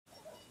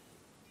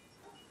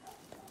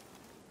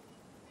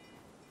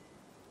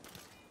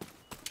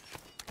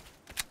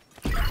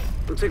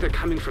Looks like they're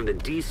coming from the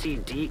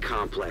DCD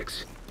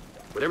complex.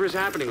 Whatever's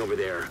happening over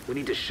there, we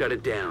need to shut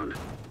it down.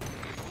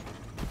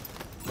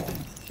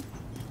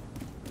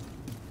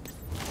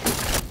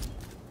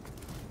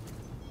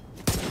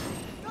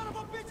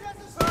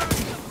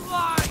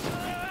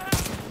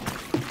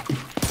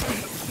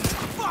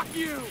 Fuck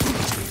you!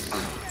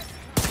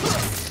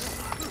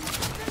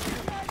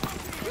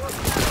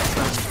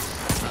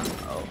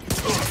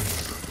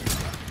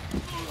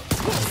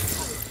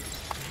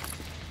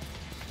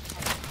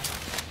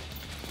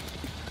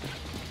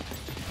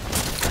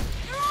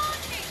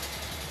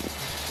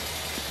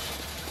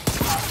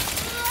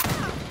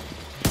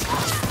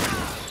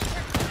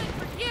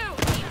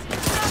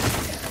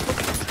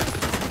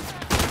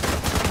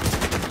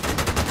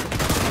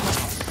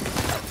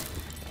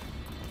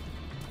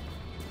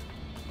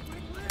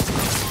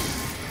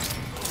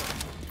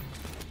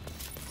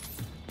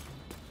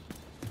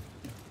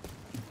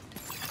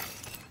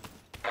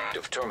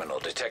 Terminal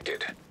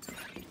detected.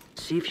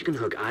 See if you can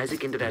hook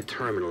Isaac into that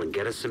terminal and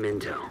get us some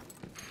intel.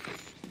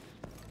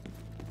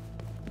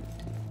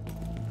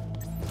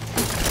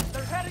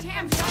 They're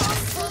heading to the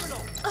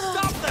terminal!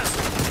 Stop them!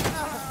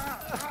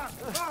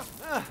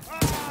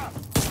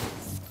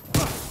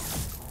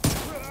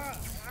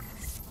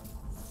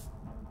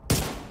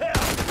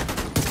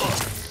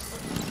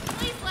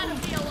 Please let him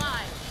be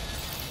alive.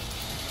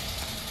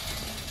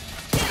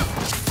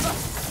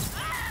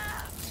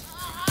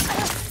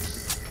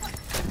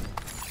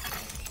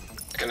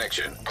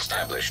 Connection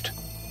established.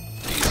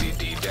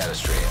 DCD data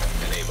stream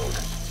enabled.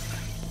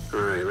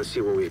 Alright, let's see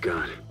what we've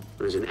got.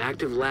 There's an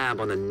active lab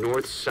on the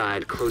north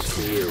side close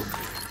to you.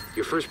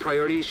 Your first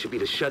priority should be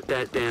to shut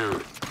that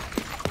down.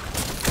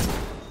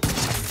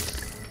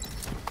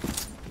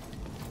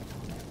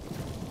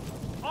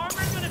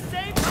 Armor's gonna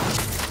save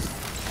us!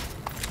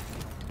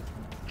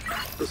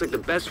 Looks like the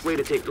best way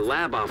to take the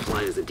lab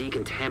offline is the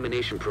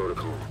decontamination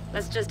protocol.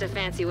 That's just a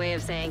fancy way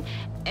of saying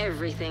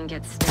everything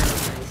gets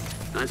sterilized.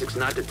 Isaac's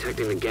not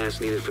detecting the gas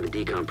needed for the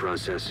decon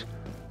process.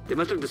 They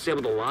must have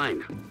disabled the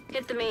line.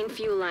 Hit the main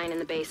fuel line in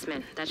the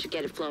basement. That should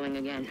get it flowing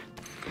again.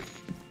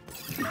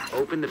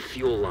 Open the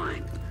fuel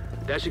line.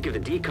 That should give the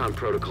decon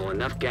protocol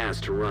enough gas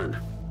to run.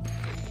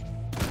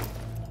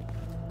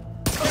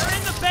 They're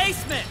in the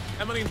basement!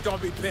 Emily,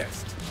 don't be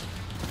pissed.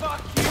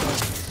 Fuck you!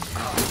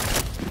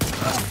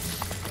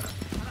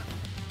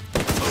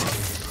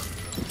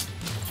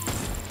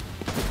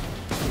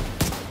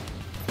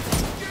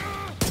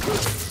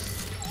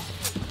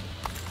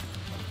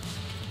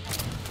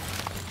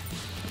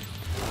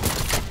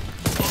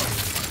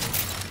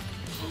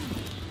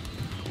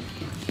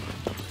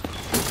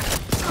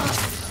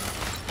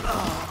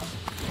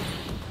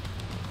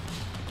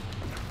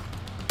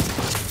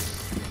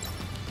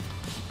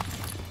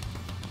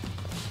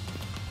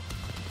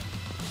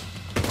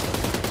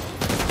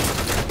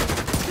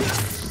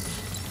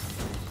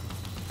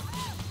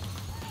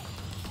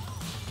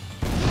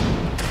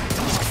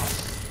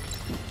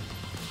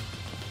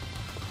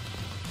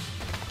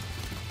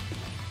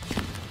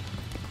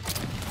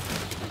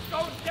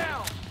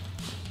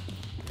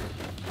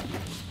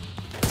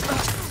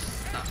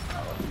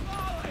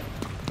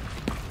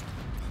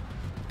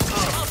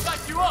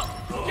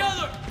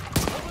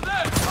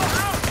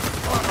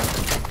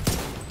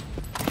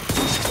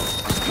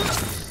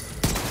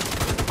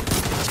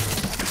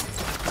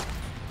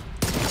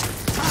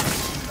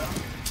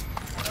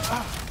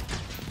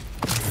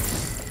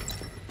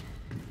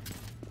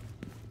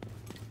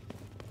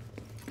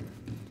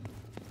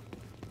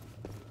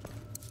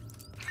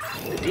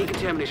 The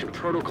decontamination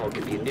protocol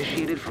can be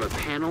initiated from a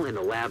panel in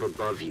the lab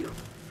above you.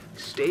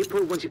 Stay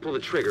put once you pull the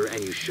trigger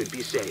and you should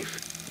be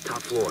safe.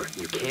 Top floor,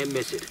 you can't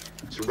miss it.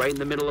 It's right in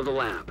the middle of the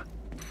lab.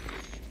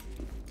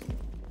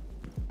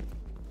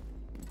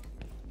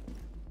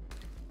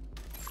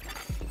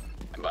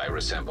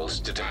 Virus samples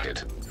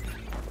detected.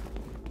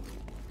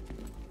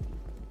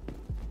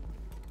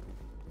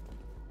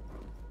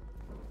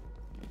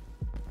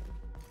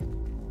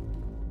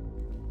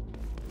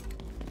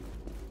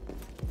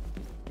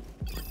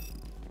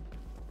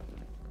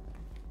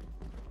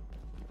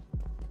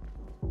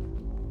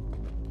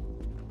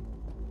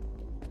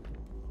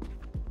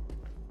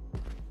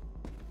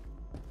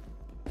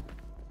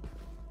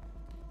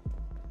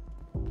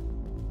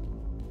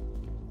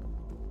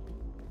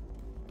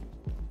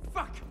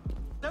 Fuck!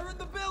 They're in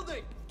the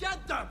building!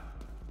 Get them!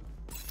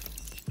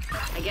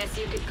 I guess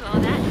you could call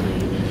that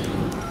clean.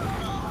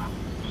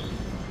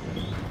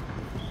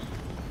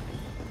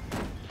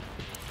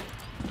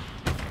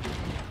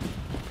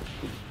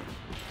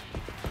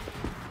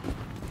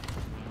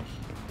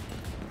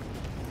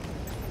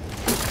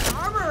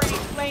 Armor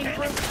ain't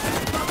flameproof!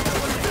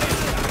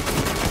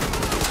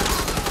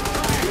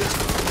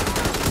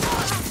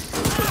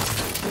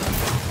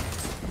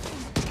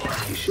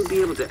 You should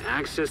be able to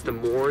access the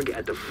morgue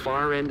at the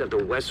far end of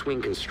the West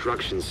Wing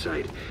construction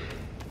site.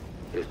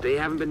 If they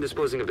haven't been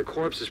disposing of the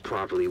corpses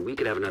properly, we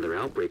could have another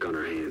outbreak on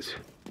our hands.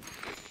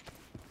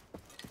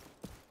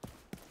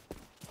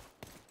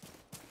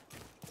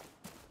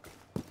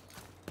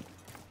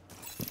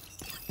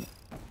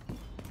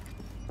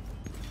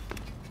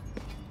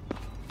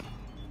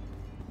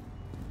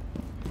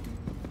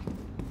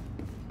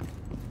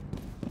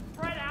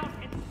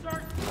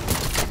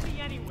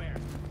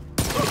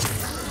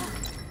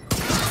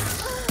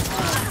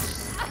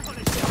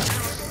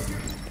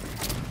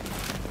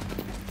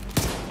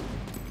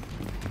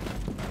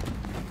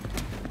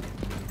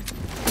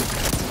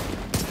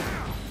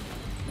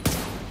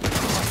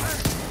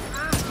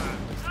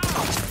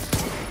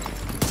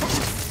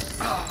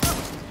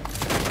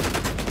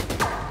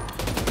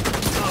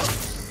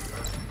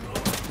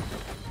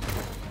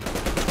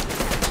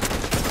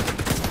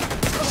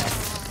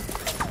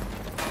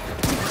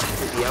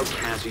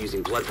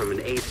 blood from an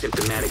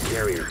asymptomatic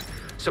carrier.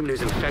 Someone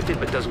who's infected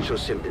but doesn't show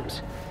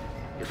symptoms.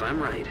 If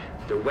I'm right,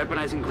 they're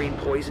weaponizing green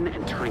poison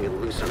and turning it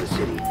loose on the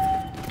city.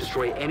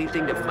 Destroy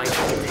anything that might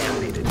be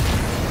contaminated.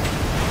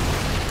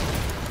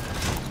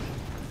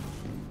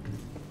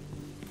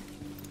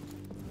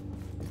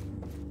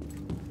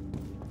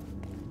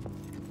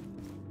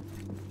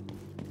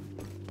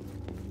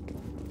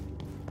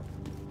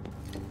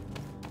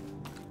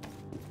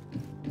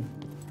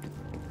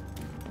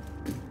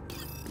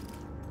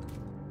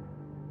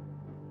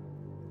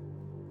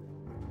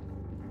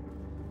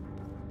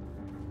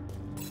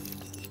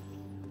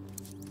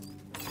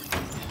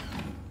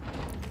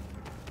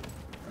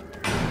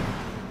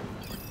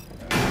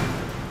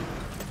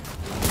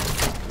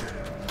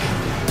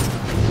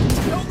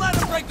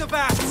 The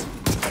bats!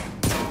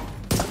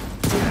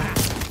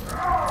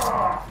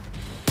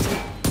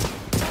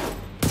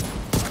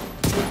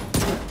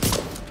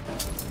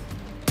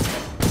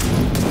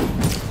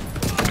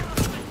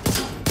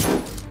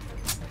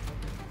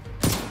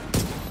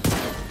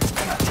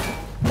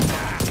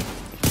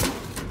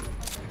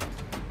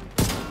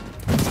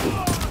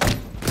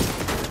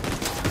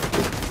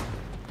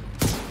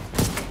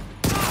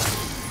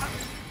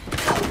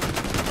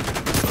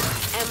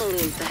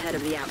 Emmeline's the head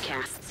of the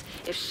outcasts.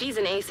 If she's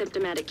an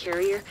asymptomatic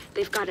carrier,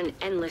 they've got an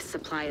endless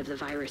supply of the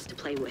virus to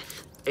play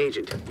with.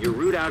 Agent, your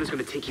route out is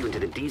going to take you into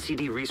the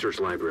DCD research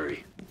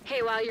library.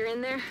 Hey, while you're in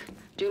there,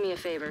 do me a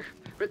favor.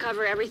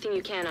 Recover everything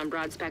you can on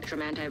broad-spectrum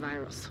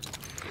antivirals.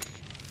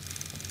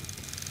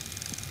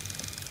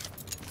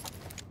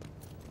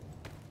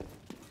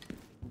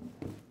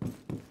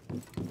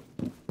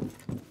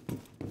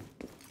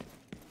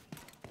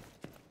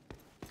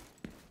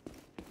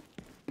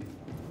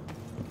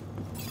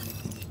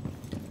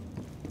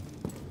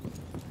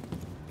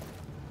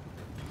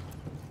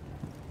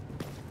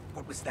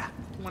 What was that?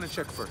 I want to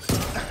check first.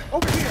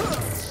 Over here!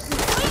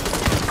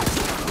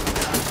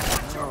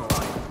 Oh,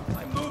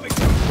 I'm moving!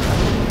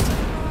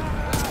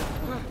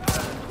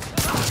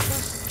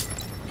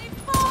 They've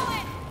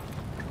fallen!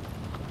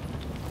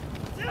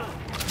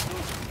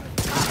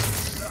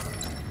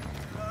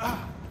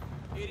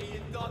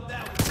 Idiot thought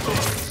that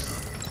was...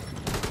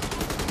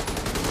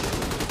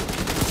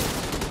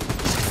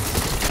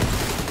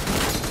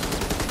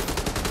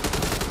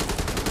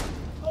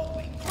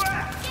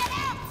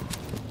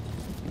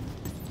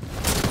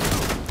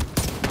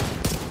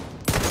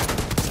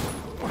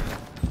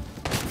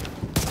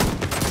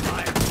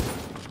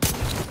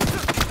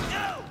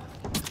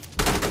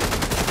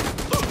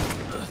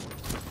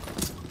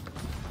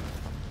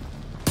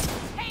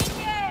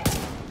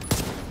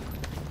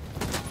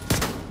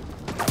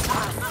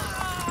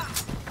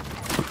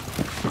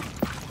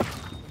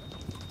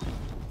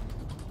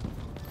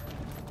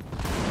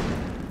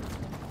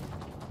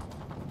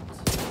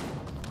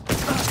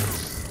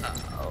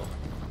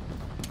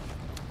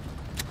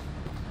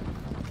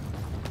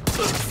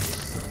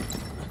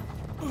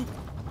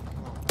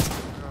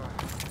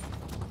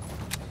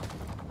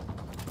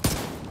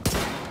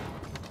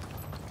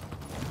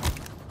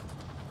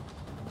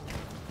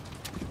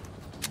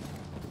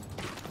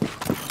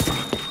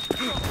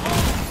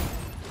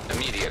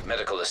 Immediate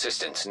medical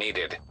assistance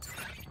needed.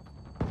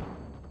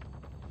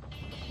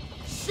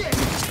 Shit!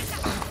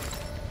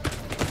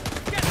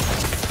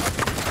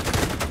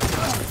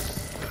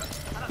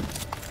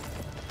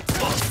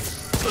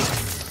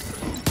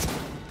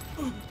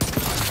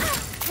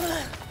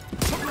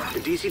 The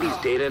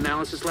DCD's data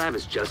analysis lab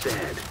is just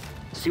ahead.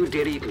 See what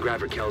data you can grab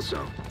for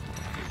Kelso.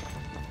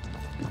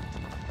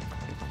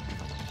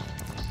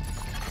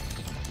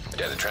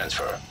 Data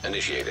transfer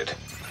initiated.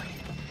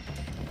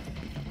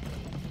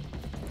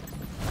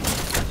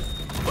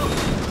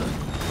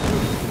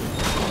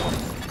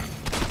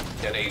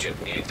 An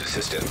agent needs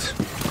assistance.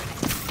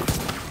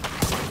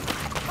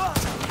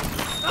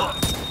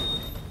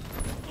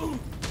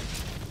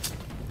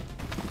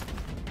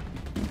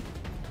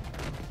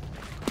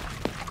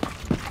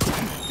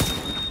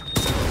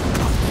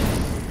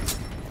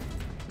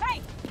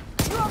 Hey!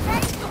 You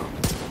okay?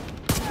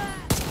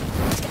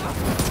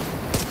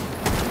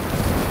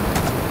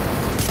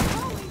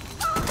 Holy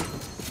fuck!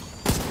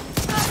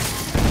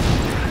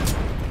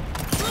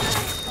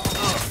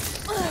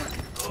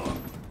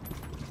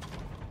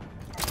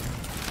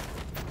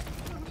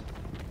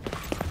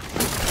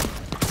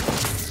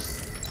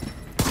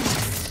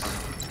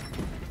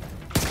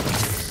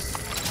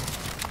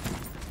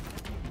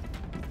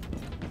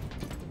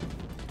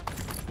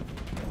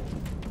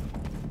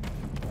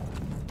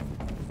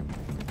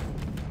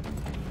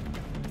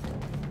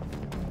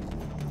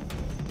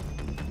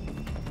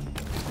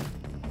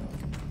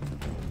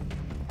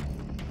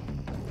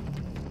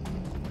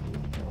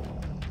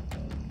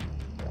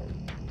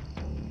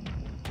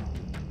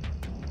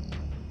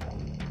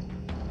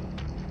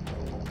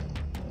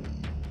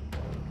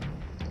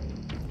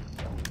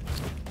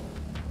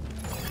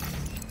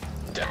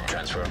 Data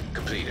transfer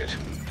completed.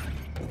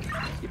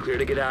 You clear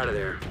to get out of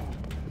there.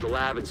 With the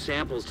lab and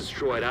samples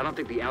destroyed, I don't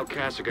think the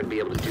outcasts are going to be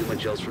able to do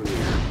much else from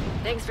here.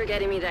 Thanks for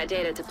getting me that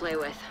data to play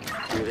with.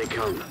 Here they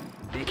come.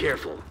 Be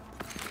careful.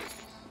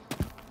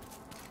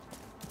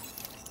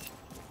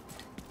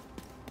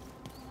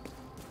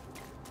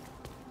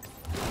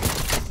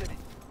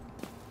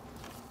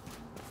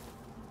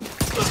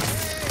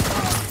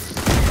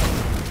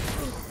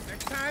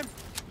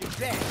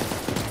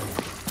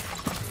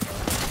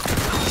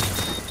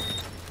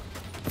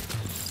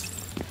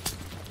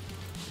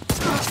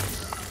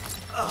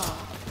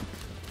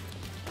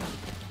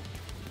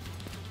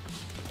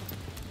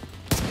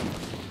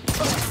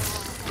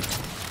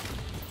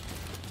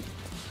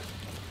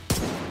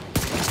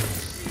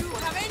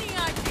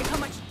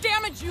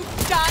 you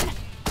done?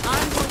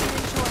 I'm going to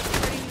enjoy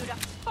putting you to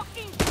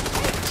fucking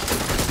hate.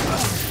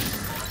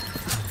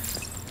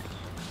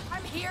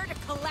 I'm here to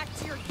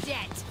collect your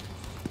debt.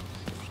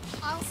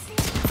 I'll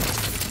see.